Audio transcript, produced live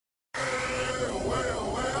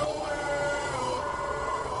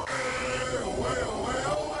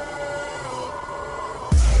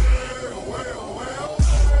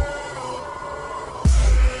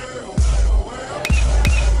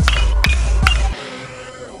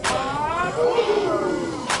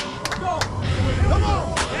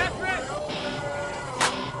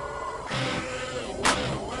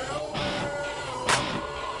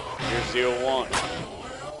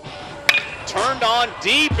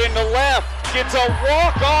deep into left. Gets a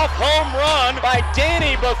walk-off home run by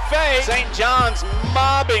Danny Buffet. St. John's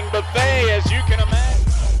mobbing Buffet, as you can imagine.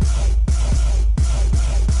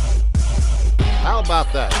 How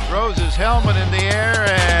about that? Throws his helmet in the air,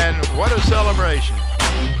 and what a celebration.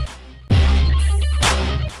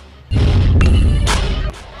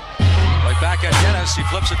 Right back at Dennis. He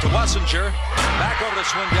flips it to Wessinger. Back over to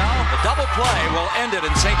Swindell. The double play will end it,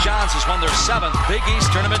 and St. John's has won their 7th Big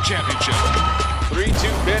East Tournament championship.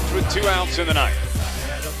 3-2 pitch with 2 outs in the ninth.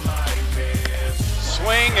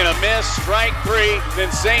 Swing and a miss, strike 3.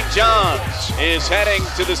 Then St. John's is heading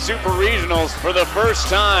to the Super Regionals for the first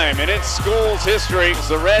time in its school's history.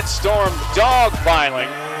 The Red Storm dogpiling